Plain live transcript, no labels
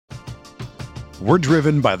We're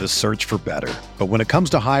driven by the search for better. But when it comes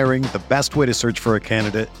to hiring, the best way to search for a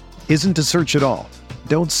candidate isn't to search at all.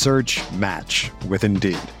 Don't search, match with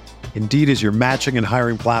Indeed. Indeed is your matching and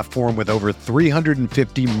hiring platform with over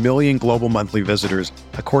 350 million global monthly visitors,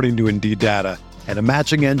 according to Indeed data, and a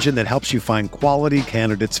matching engine that helps you find quality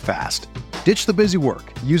candidates fast. Ditch the busy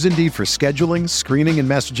work. Use Indeed for scheduling, screening, and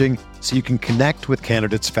messaging so you can connect with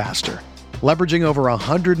candidates faster. Leveraging over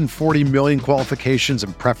 140 million qualifications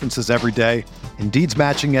and preferences every day, Indeed's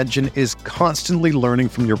matching engine is constantly learning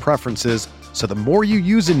from your preferences, so the more you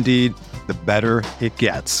use Indeed, the better it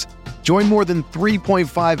gets. Join more than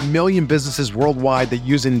 3.5 million businesses worldwide that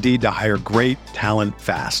use Indeed to hire great talent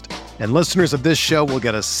fast. And listeners of this show will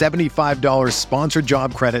get a $75 sponsored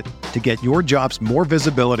job credit to get your jobs more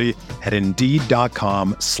visibility at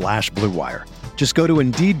Indeed.com/Blue Wire. Just go to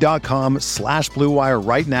Indeed.com/Blue Wire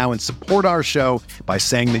right now and support our show by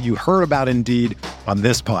saying that you heard about Indeed on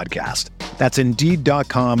this podcast. That's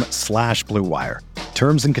Indeed.com/Blue Wire.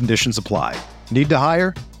 Terms and conditions apply. Need to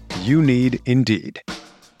hire? You need Indeed.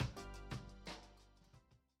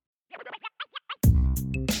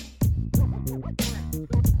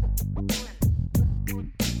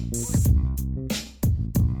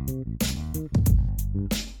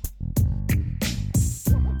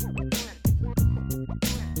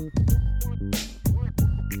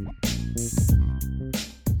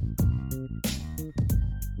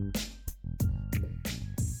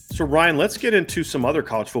 So, Ryan, let's get into some other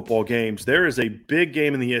college football games. There is a big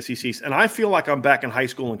game in the SEC, and I feel like I'm back in high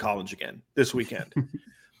school and college again this weekend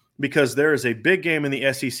because there is a big game in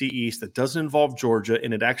the SEC East that doesn't involve Georgia,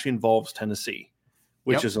 and it actually involves Tennessee,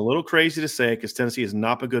 which is a little crazy to say because Tennessee has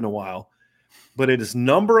not been good in a while. But it is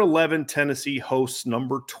number 11 Tennessee hosts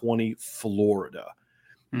number 20 Florida.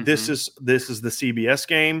 Mm-hmm. This is the CBS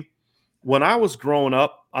game. When I was growing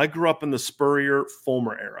up, I grew up in the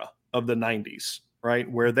Spurrier-Fulmer era of the 90s. Right,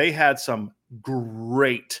 where they had some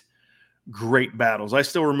great battles. I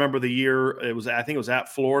still remember the year I think it was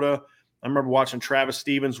at Florida. I remember watching Travis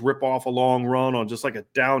Stevens rip off a long run on just like a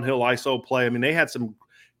downhill ISO play. I mean, they had some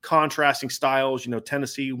contrasting styles. You know,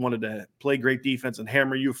 Tennessee wanted to play great defense and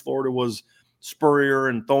hammer you. Florida was Spurrier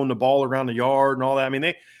and throwing the ball around the yard and all that. I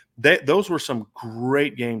mean, those were some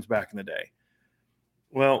great games back in the day.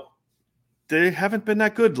 Well, they haven't been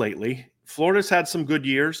that good lately. Florida's had some good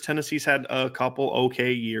years. Tennessee's had a couple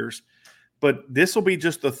okay years. But this will be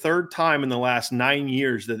just the third time in the last 9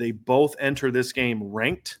 years that they both enter this game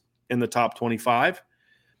ranked in the top 25.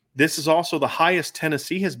 This is also the highest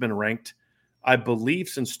Tennessee has been ranked, I believe,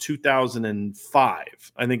 since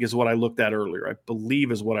 2005, I think is what I looked at earlier. I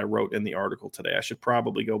believe is what I wrote in the article today. I should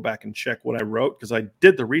probably go back and check what I wrote because I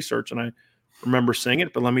did the research and I remember seeing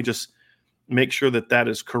it. But let me just make sure that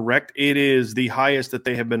is correct. It is the highest that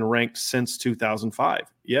they have been ranked since 2005.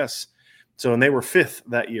 Yes. So, and they were fifth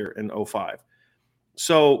that year in 2005.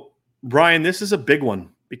 So, Brian, this is a big one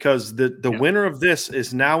because the winner of this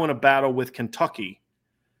is now in a battle with Kentucky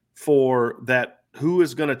for that who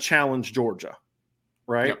is going to challenge Georgia,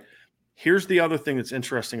 right? Yep. Here's the other thing that's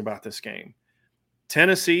interesting about this game.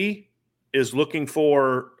 Tennessee is looking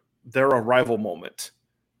for their arrival moment.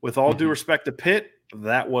 With all due respect to Pitt,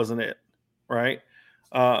 that wasn't it. Right.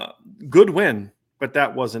 Good win, but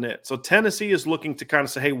that wasn't it. So Tennessee is looking to kind of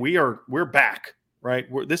say, hey, we're back. Right.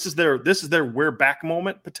 This is their we're back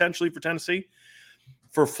moment potentially for Tennessee.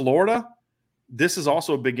 For Florida, this is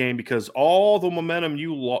also a big game because all the momentum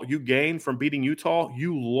you gained from beating Utah,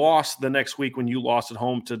 you lost the next week when you lost at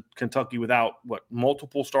home to Kentucky without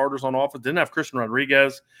multiple starters on offense. Didn't have Christian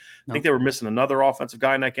Rodriguez. I think they were missing another offensive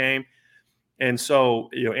guy in that game. And so,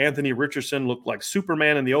 Anthony Richardson looked like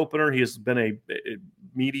Superman in the opener. He has been a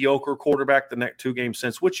mediocre quarterback the next two games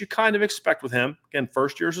since, which you kind of expect with him. Again,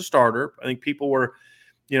 first year as a starter. I think people were,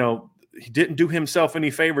 he didn't do himself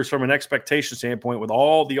any favors from an expectation standpoint with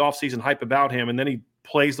all the offseason hype about him. And then he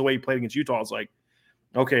plays the way he played against Utah. It's like,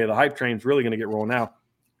 okay, the hype train's really going to get rolling now.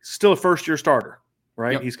 Still a first-year starter,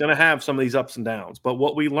 right? Yep. He's going to have some of these ups and downs. But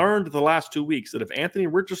what we learned the last 2 weeks, that if Anthony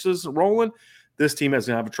Richardson's rolling, this team is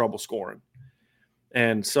going to have trouble scoring.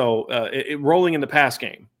 And so rolling in the pass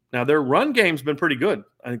game. Now, their run game's been pretty good,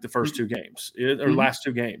 I think, the first two games, or last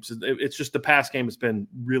two games. It's just the pass game has been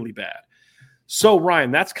really bad. So, Ryan,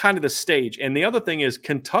 that's kind of the stage. And the other thing is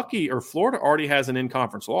Kentucky or Florida already has an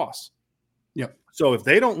in-conference loss. Yep. So if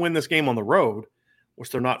they don't win this game on the road,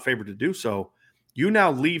 which they're not favored to do so, you now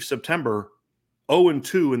leave September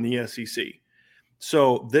 0-2 in the SEC.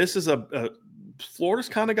 So this is Florida's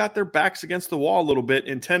kind of got their backs against the wall a little bit,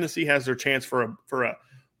 and Tennessee has their chance for a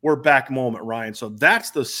we're back moment, Ryan. So that's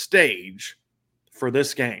the stage for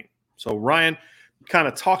this game. So Ryan, kind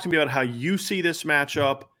of talk to me about how you see this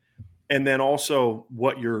matchup and then also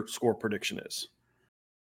what your score prediction is.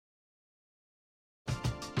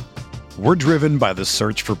 We're driven by the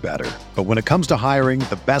search for better. But when it comes to hiring,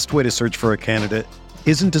 the best way to search for a candidate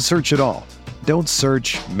isn't to search at all. Don't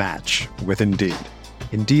search, match with Indeed.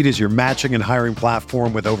 Indeed is your matching and hiring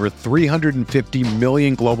platform with over 350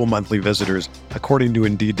 million global monthly visitors, according to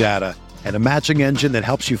Indeed data, and a matching engine that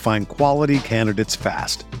helps you find quality candidates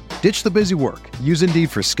fast. Ditch the busy work. Use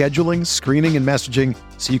Indeed for scheduling, screening, and messaging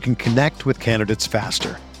so you can connect with candidates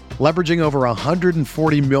faster. Leveraging over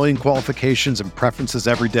 140 million qualifications and preferences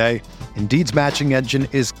every day, Indeed's matching engine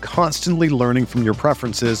is constantly learning from your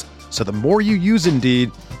preferences, so the more you use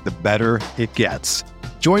Indeed, the better it gets.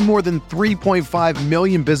 Join more than 3.5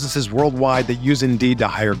 million businesses worldwide that use Indeed to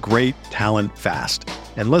hire great talent fast.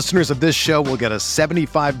 And listeners of this show will get a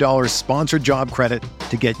 $75 sponsored job credit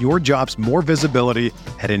to get your jobs more visibility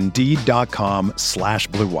at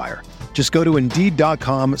Indeed.com/Blue Wire. Just go to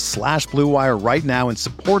Indeed.com/Blue Wire right now and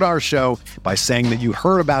support our show by saying that you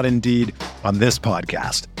heard about Indeed on this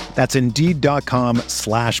podcast. That's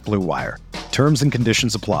Indeed.com/Blue Wire. Terms and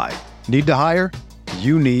conditions apply. Need to hire?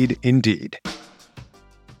 You need Indeed.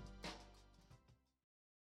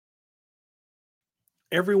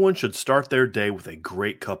 Everyone should start their day with a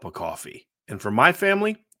great cup of coffee. And for my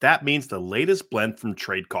family, that means the latest blend from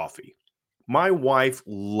Trade Coffee. My wife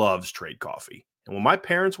loves Trade Coffee. And when my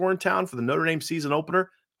parents were in town for the Notre Dame season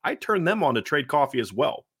opener, I turned them on to Trade Coffee as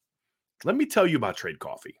well. Let me tell you about Trade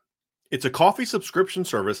Coffee. It's a coffee subscription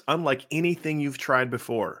service unlike anything you've tried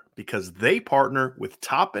before because they partner with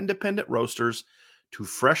top independent roasters to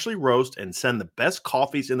freshly roast and send the best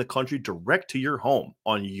coffees in the country direct to your home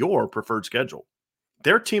on your preferred schedule.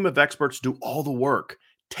 Their team of experts do all the work,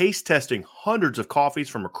 taste testing hundreds of coffees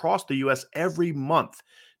from across the U.S. every month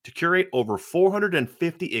to curate over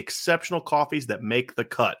 450 exceptional coffees that make the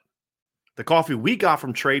cut. The coffee we got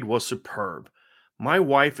from Trade was superb. My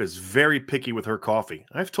wife is very picky with her coffee.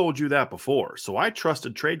 I've told you that before, so I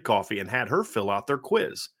trusted Trade Coffee and had her fill out their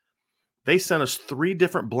quiz. They sent us 3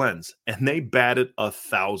 different blends, and they batted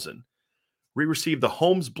 1,000. We received the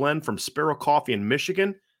Holmes blend from Sparrow Coffee in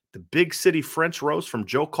Michigan, the Big City French Roast from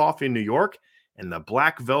Joe Coffee in New York, and the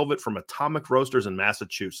Black Velvet from Atomic Roasters in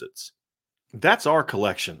Massachusetts. That's our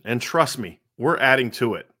collection, and trust me, we're adding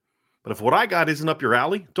to it. But if what I got isn't up your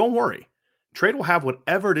alley, don't worry. Trade will have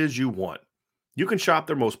whatever it is you want. You can shop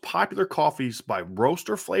their most popular coffees by roast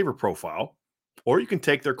or flavor profile, or you can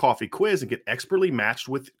take their coffee quiz and get expertly matched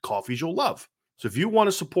with coffees you'll love. So if you want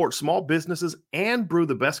to support small businesses and brew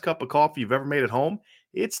the best cup of coffee you've ever made at home,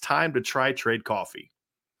 it's time to try Trade Coffee.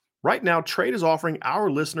 Right now, Trade is offering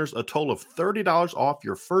our listeners a total of $30 off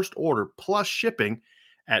your first order plus shipping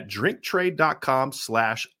at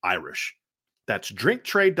drinktrade.com/Irish. That's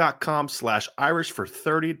drinktrade.com/Irish for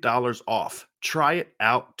 $30 off. Try it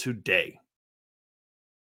out today.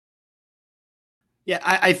 Yeah,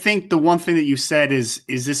 I think the one thing that you said is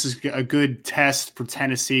this is a good test for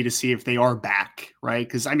Tennessee to see if they are back, right?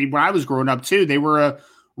 Because, I mean, when I was growing up, too, they were a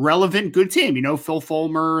relevant, good team. You know, Phil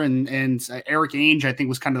Fulmer and Eric Ainge, I think,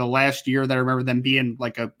 was kind of the last year that I remember them being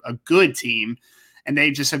like a good team. And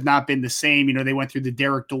they just have not been the same. You know, they went through the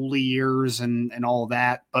Derek Dooley years and all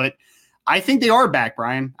that. But I think they are back,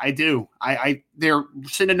 Brian. I do. They're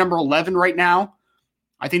sitting at number 11 right now.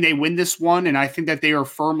 I think they win this one, and I think that they are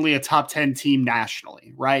firmly a top 10 team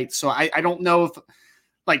nationally, right? So I don't know if,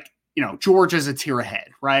 like, you know, Georgia's a tier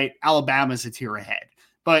ahead, right? Alabama's a tier ahead.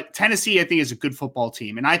 But Tennessee, I think, is a good football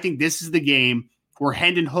team. And I think this is the game where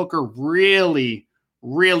Hendon Hooker really,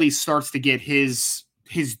 really starts to get his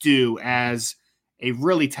due as a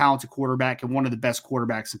really talented quarterback and one of the best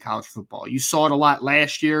quarterbacks in college football. You saw it a lot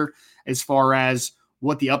last year as far as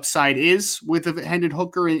what the upside is with Hendon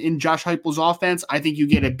Hooker in Josh Heupel's offense. I think you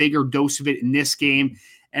get a bigger dose of it in this game.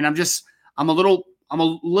 And I'm a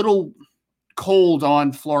little cold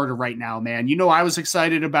on Florida right now, man. You know, I was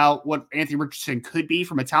excited about what Anthony Richardson could be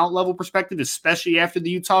from a talent level perspective, especially after the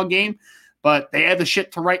Utah game, but they have the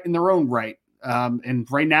shit to right in their own right. And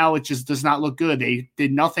right now it just does not look good. They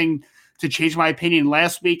did nothing to change my opinion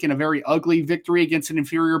last week in a very ugly victory against an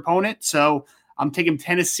inferior opponent. So I'm taking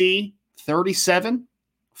Tennessee 37,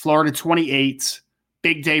 Florida 28.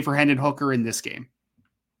 Big day for Hendon Hooker in this game.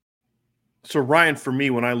 So, Ryan, for me,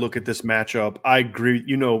 when I look at this matchup, I agree.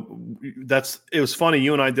 You know, it was funny.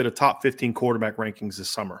 You and I did a top 15 quarterback rankings this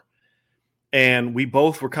summer. And we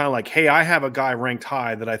both were kind of like, hey, I have a guy ranked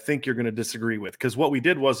high that I think you're going to disagree with. Because what we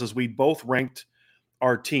did was we both ranked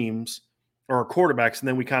our teams or our quarterbacks, and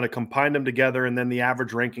then we kind of combined them together, and then the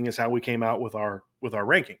average ranking is how we came out with our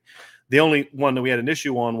ranking. The only one that we had an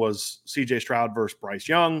issue on was C.J. Stroud versus Bryce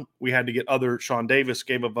Young. We had to get Sean Davis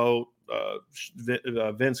gave a vote.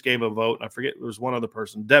 Vince gave a vote. I forget, there was one other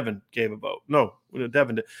person. Devin gave a vote. No,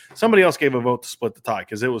 Devin did. Somebody else gave a vote to split the tie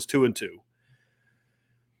because it was 2-2.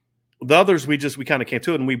 The others, we kind of came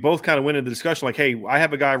to it, and we both kind of went into the discussion like, hey, I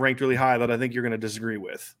have a guy ranked really high that I think you're going to disagree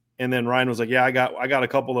with. And then Ryan was like, yeah, I got a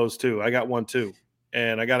couple of those too. I got one too.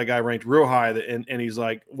 And I got a guy ranked real high, and he's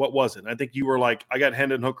like, what was it? I think you were like, I got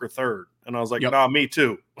Hendon Hooker third. And I was like, nah, me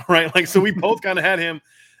too. Right? Like, so we both kind of had him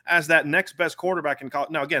as that next best quarterback in college.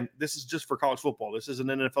 Now, again, this is just for college football. This is an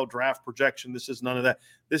NFL draft projection. This is none of that.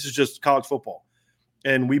 This is just college football.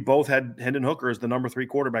 And we both had Hendon Hooker as the number 3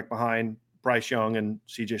 quarterback behind Bryce Young and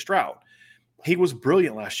CJ Stroud. He was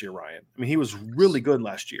brilliant last year, Ryan. I mean, he was really good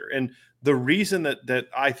last year. And the reason that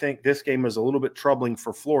I think this game is a little bit troubling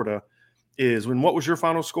for Florida is what was your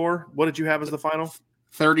final score? What did you have as the final?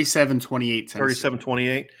 37-28.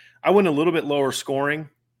 37-28. I went a little bit lower scoring,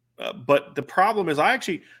 but the problem is I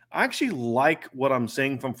actually like what I'm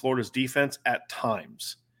seeing from Florida's defense at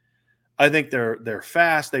times. I think they're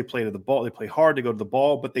fast. They play to the ball. They play hard to go to the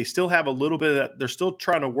ball, but they still have a little bit of that. They're still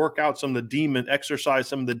trying to work out some of the exercise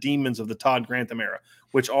some of the demons of the Todd Grantham era,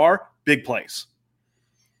 which are big plays.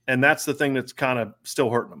 And that's the thing that's kind of still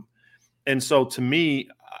hurting them. And so to me,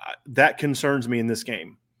 that concerns me in this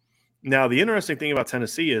game. Now, the interesting thing about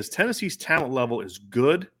Tennessee is Tennessee's talent level is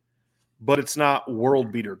good, but it's not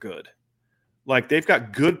world beater good. Like, they've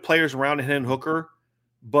got good players around Hendon Hooker,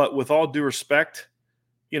 but with all due respect,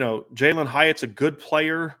 Jalen Hyatt's a good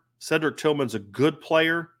player. Cedric Tillman's a good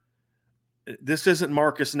player. This isn't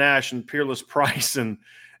Marcus Nash and Peerless Price and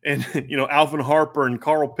Alvin Harper and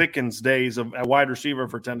Carl Pickens days of a wide receiver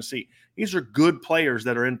for Tennessee. These are good players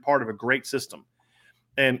that are in part of a great system.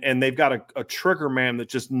 And they've got a trigger man that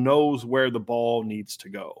just knows where the ball needs to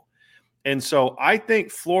go. And so I think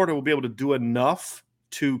Florida will be able to do enough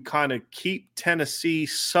to kind of keep Tennessee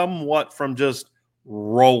somewhat from just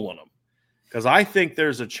rolling them. Because I think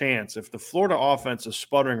there's a chance if the Florida offense is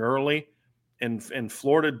sputtering early and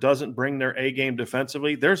Florida doesn't bring their A game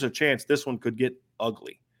defensively, there's a chance this one could get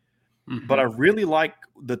ugly. Mm-hmm. But I really like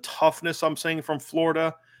the toughness I'm seeing from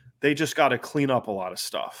Florida. They just got to clean up a lot of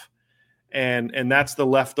stuff. And that's the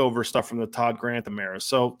leftover stuff from the Todd Grantham era.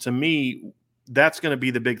 So to me, that's going to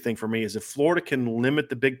be the big thing for me is if Florida can limit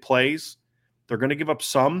the big plays, they're going to give up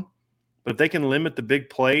some, but if they can limit the big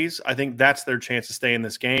plays, I think that's their chance to stay in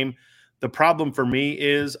this game. The problem for me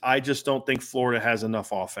is I just don't think Florida has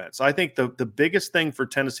enough offense. I think the biggest thing for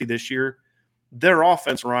Tennessee this year, their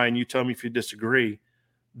offense, Ryan, you tell me if you disagree,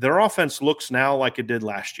 their offense looks now like it did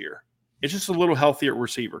last year. It's just a little healthier at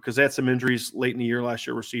receiver because they had some injuries late in the year last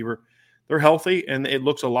year receiver. They're healthy, and it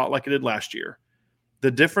looks a lot like it did last year.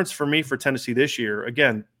 The difference for me for Tennessee this year,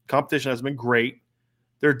 again, competition has been great.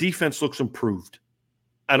 Their defense looks improved.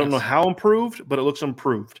 I don't know how improved, but it looks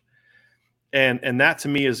improved. And that to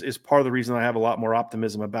me is part of the reason I have a lot more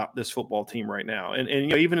optimism about this football team right now. And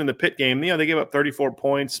even in the Pitt game, they gave up 34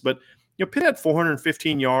 points, but Pitt had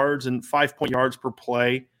 415 yards and 5-point yards per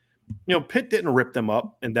play. Pitt didn't rip them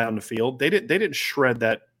up and down the field. They didn't shred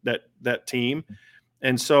that team.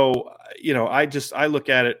 And so, I look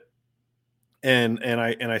at it and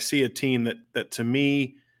I see a team that to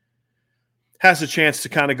me has a chance to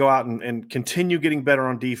kind of go out and continue getting better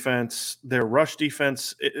on defense. Their rush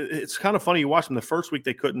defense, it's kind of funny. You watch them the first week,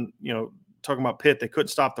 they couldn't, talking about Pitt, they couldn't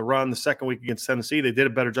stop the run. The second week against Tennessee, they did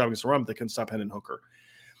a better job against the run, but they couldn't stop Hendon Hooker.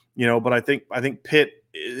 But I think Pitt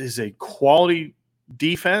is a quality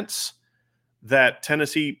defense that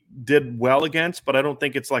Tennessee did well against, but I don't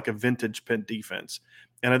think it's like a vintage Pitt defense.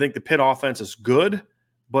 And I think the Pitt offense is good,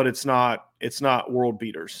 but it's not world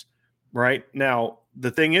beaters. Right now,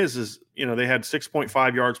 the thing is they had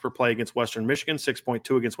 6.5 yards per play against Western Michigan,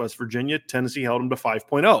 6.2 against West Virginia. Tennessee held them to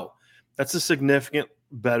 5.0. That's a significant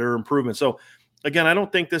better improvement. So again, I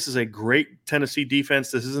don't think this is a great Tennessee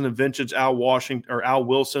defense. This isn't a vintage Al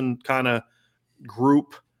Wilson kind of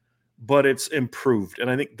group, but it's improved. And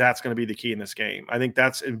I think that's going to be the key in this game. I think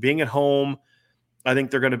that's being at home. I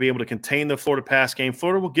think they're going to be able to contain the Florida pass game.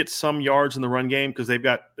 Florida will get some yards in the run game because they've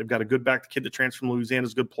got a good back. The kid that transferred from Louisiana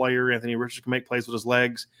is a good player. Anthony Richardson can make plays with his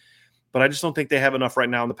legs. But I just don't think they have enough right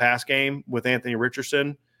now in the pass game with Anthony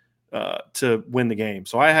Richardson to win the game.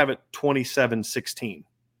 So I have it 27-16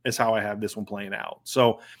 is how I have this one playing out.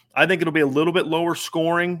 So I think it'll be a little bit lower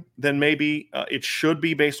scoring than maybe it should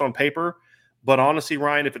be based on paper. But honestly,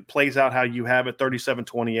 Ryan, if it plays out how you have it,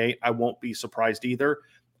 37-28, I won't be surprised either.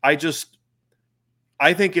 I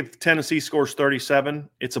think if Tennessee scores 37,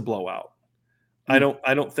 it's a blowout. I think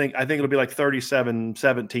it'll be like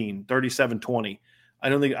 37-17, 37-20.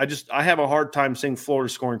 I have a hard time seeing Florida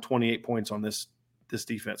scoring 28 points on this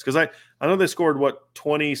defense. Because I know they scored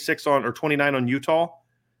 26 on or 29 on Utah.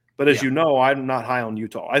 But as you know, I'm not high on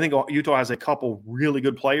Utah. I think Utah has a couple really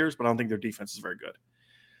good players, but I don't think their defense is very good.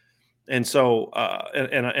 And so,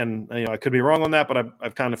 and you know, I could be wrong on that, but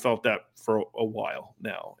I've kind of felt that for a while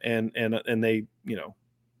now. And they, you know,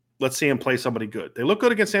 let's see them play somebody good. They look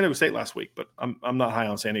good against San Diego State last week, but I'm not high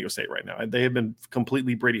on San Diego State right now. They have been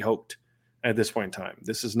completely Brady hoked at this point in time.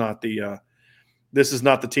 This is not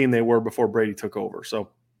the team they were before Brady took over. So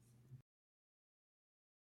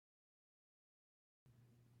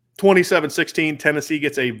 27-16, Tennessee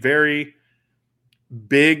gets a very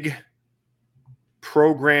big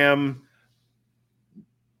program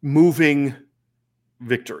moving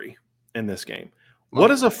victory in this game. What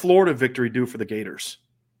does a Florida victory do for the Gators,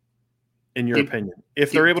 in your opinion?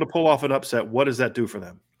 If they're able to pull off an upset, what does that do for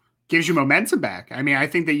them? Gives you momentum back. I mean, I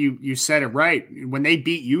think that you said it right. When they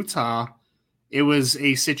beat Utah, it was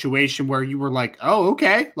a situation where you were like, oh,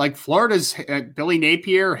 okay, like Florida's Billy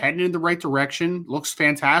Napier heading in the right direction, looks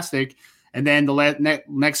fantastic. And then the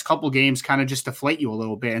next couple games kind of just deflate you a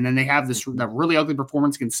little bit. And then they have that really ugly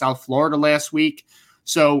performance against South Florida last week.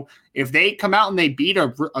 So if they come out and they beat a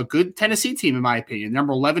good Tennessee team, in my opinion,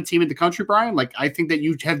 number 11 team in the country, Brian, like I think that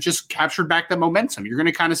you have just captured back the momentum. You're going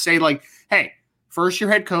to kind of say like, hey, first-year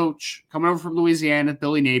head coach coming over from Louisiana,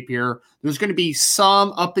 Billy Napier. There's going to be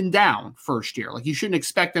some up and down first year. Like you shouldn't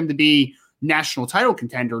expect them to be national title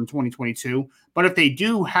contender in 2022. But if they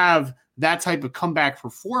do have that type of comeback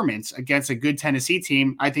performance against a good Tennessee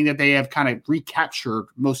team, I think that they have kind of recaptured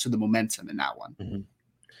most of the momentum in that one. Mm-hmm.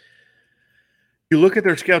 You look at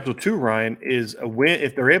their schedule too, Ryan, is a win.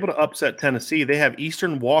 If they're able to upset Tennessee, they have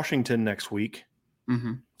Eastern Washington next week.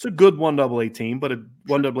 Mm-hmm. It's a good 1AA team, but a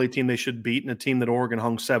 1AA team they should beat, and a team that Oregon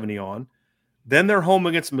hung 70 on. Then they're home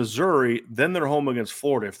against Missouri. Then they're home against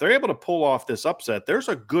Florida. If they're able to pull off this upset, there's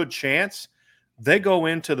a good chance they go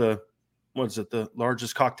into the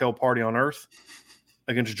largest cocktail party on earth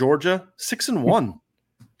against Georgia, 6-1.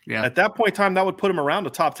 Yeah. At that point in time, that would put them around a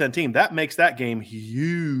top 10 team. That makes that game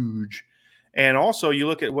huge. And also, you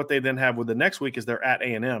look at what they then have with the next week is they're at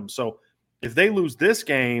A&M. So if they lose this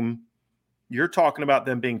game, you're talking about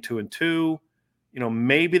them being 2-2. You know,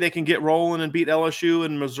 maybe they can get rolling and beat LSU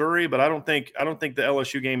and Missouri, but I don't think the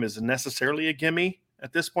LSU game is necessarily a gimme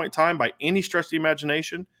at this point in time by any stretch of the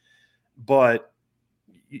imagination. But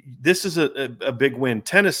this is a big win.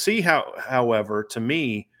 Tennessee, however, to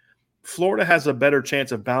me, Florida has a better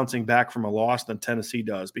chance of bouncing back from a loss than Tennessee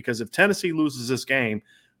does, because if Tennessee loses this game,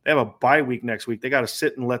 they have a bye week next week. They got to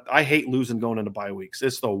sit and I hate losing going into bye weeks.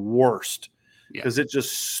 It's the worst because it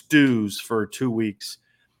just stews for 2 weeks.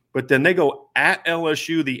 But then they go at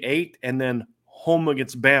LSU the 8th and then home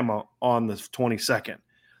against Bama on the 22nd.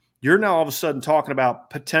 You're now all of a sudden talking about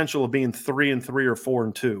potential of being 3-3 or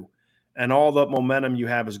 4-2, and all the momentum you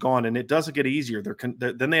have is gone. And it doesn't get easier.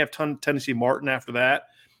 Then they have Tennessee Martin after that,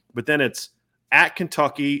 but then it's at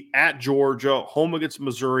Kentucky, at Georgia, home against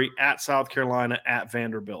Missouri, at South Carolina, at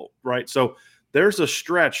Vanderbilt, right? So there's a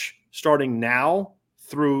stretch starting now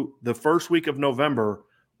through the first week of November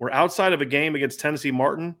where outside of a game against Tennessee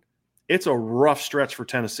Martin, it's a rough stretch for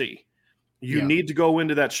Tennessee. You need to go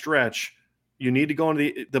into that stretch. You need to go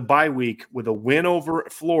into the bye week with a win over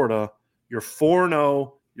Florida. You're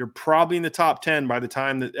 4-0. You're probably in the top 10 by the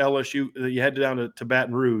time that you head down to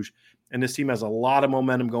Baton Rouge, and this team has a lot of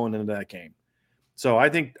momentum going into that game. So I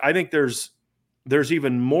think there's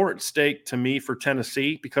even more at stake to me for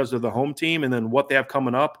Tennessee because of the home team and then what they have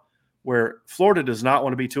coming up, where Florida does not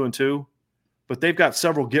want to be 2-2, but they've got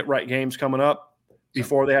several get-right games coming up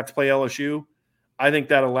before they have to play LSU. I think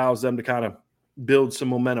that allows them to kind of build some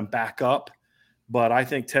momentum back up. But I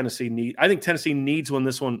think Tennessee needs when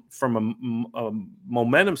this one, from a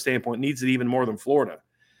momentum standpoint, needs it even more than Florida,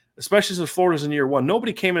 especially since Florida's in year one.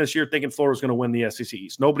 Nobody came in this year thinking Florida was going to win the SEC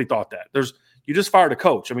East. Nobody thought that. You just fired a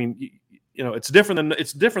coach. I mean, you know, it's different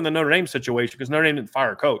than Notre Dame's situation because Notre Dame didn't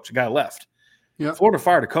fire a coach. A guy left. Yeah. Florida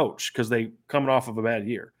fired a coach because they coming off of a bad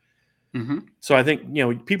year. Mm-hmm. So I think, you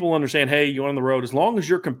know, people understand, hey, you're on the road. As long as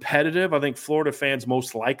you're competitive, I think Florida fans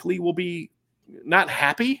most likely will be not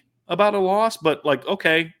happy about a loss, but like,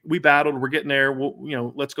 okay, we battled. We're getting there.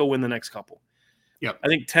 Let's go win the next couple. Yep. I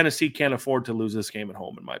think Tennessee can't afford to lose this game at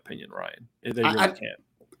home, in my opinion, Ryan. They really can't.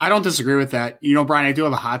 I don't disagree with that. You know, Brian, I do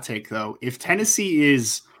have a hot take, though. If Tennessee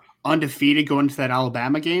is undefeated going into that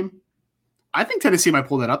Alabama game, I think Tennessee might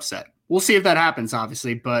pull that upset. We'll see if that happens,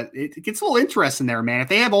 obviously, but it gets a little interesting there, man. If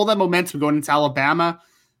they have all that momentum going into Alabama,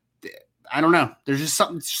 I don't know. There's just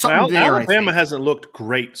something there. Alabama hasn't looked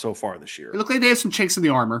great so far this year. It looked like they have some chinks in the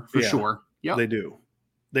armor, for sure. Yeah, they do.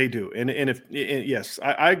 They do. And yes,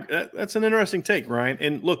 that's an interesting take, Ryan.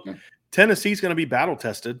 And look, Tennessee's going to be battle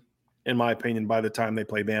tested, in my opinion, by the time they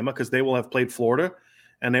play Bama, because they will have played Florida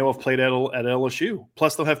and they will have played at LSU.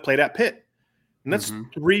 Plus, they'll have played at Pitt. And that's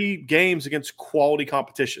 3 games against quality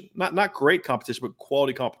competition. Not great competition, but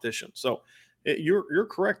quality competition. So you're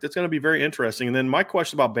correct. It's going to be very interesting. And then my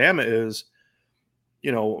question about Bama is,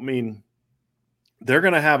 they're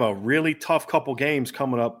going to have a really tough couple games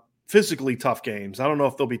coming up, physically tough games. I don't know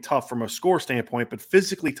if they'll be tough from a score standpoint, but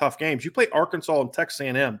physically tough games. You play Arkansas and Texas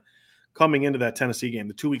A&M coming into that Tennessee game,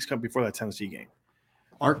 the 2 weeks before that Tennessee game.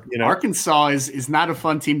 Arkansas is not a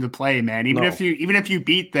fun team to play, man. Even if you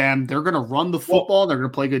beat them, they're going to run the football. They're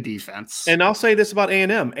going to play good defense. And I'll say this about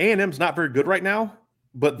A&M. A&M's not very good right now,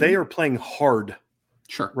 but they are playing hard.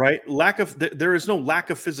 Sure. Right? There is no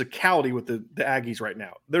lack of physicality with the Aggies right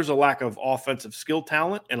now. There's a lack of offensive skill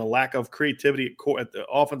talent and a lack of creativity at the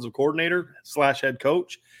offensive coordinator / head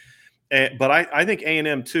coach. But I think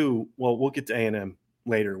A&M too. Well, we'll get to A&M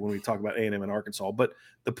later when we talk about A&M and Arkansas. But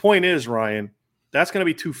the point is, Ryan, that's going to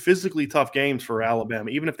be 2 physically tough games for Alabama.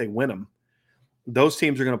 Even if they win them, those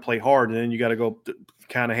teams are going to play hard, and then you got to go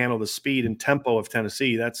kind of handle the speed and tempo of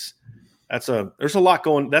Tennessee. There's a lot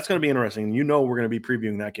going. That's going to be interesting. We're going to be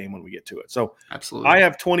previewing that game when we get to it. So absolutely, I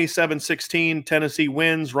have 27-16 Tennessee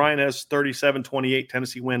wins. Ryan has 37-28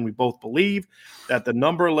 Tennessee win. We both believe that the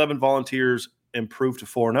number 11 Volunteers improve to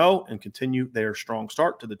 4-0 and continue their strong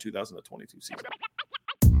start to the 2022 season.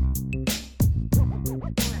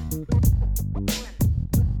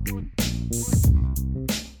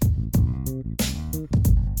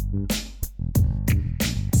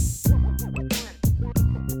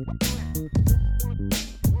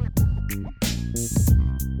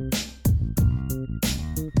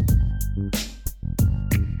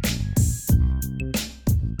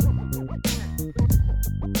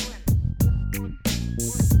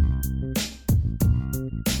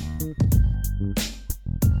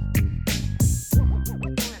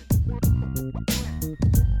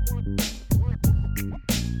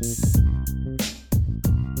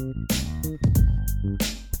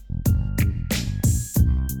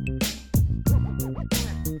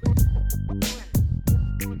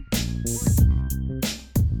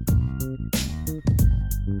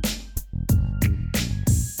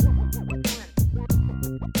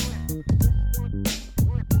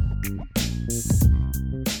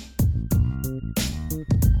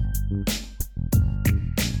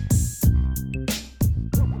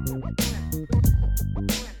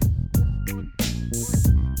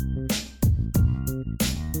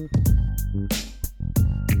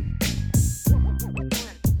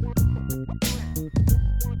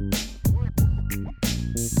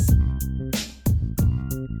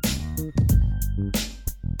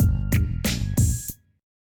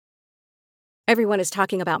 Everyone is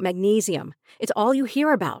talking about magnesium. It's all you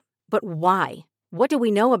hear about. But why? What do we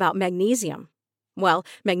know about magnesium? Well,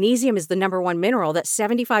 magnesium is the number 1 mineral that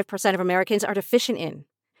 75% of Americans are deficient in.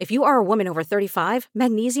 If you are a woman over 35,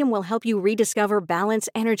 magnesium will help you rediscover balance,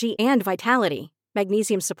 energy, and vitality.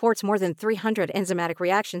 Magnesium supports more than 300 enzymatic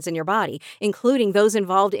reactions in your body, including those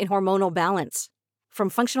involved in hormonal balance. From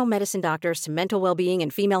functional medicine doctors to mental well-being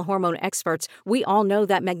and female hormone experts, we all know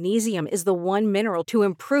that magnesium is the one mineral to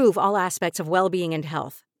improve all aspects of well-being and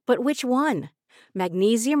health. But which one?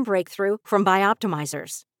 Magnesium Breakthrough from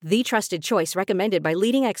Bioptimizers, the trusted choice recommended by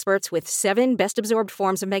leading experts with 7 best-absorbed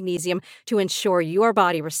forms of magnesium to ensure your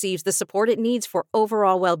body receives the support it needs for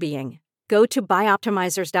overall well-being. Go to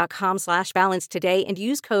bioptimizers.com/balance today and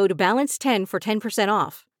use code BALANCE10 for 10%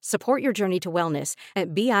 off. Support your journey to wellness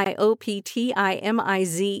at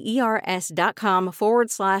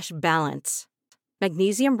bioptimizers.com/balance.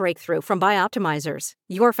 Magnesium Breakthrough from Bioptimizers,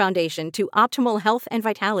 your foundation to optimal health and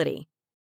vitality.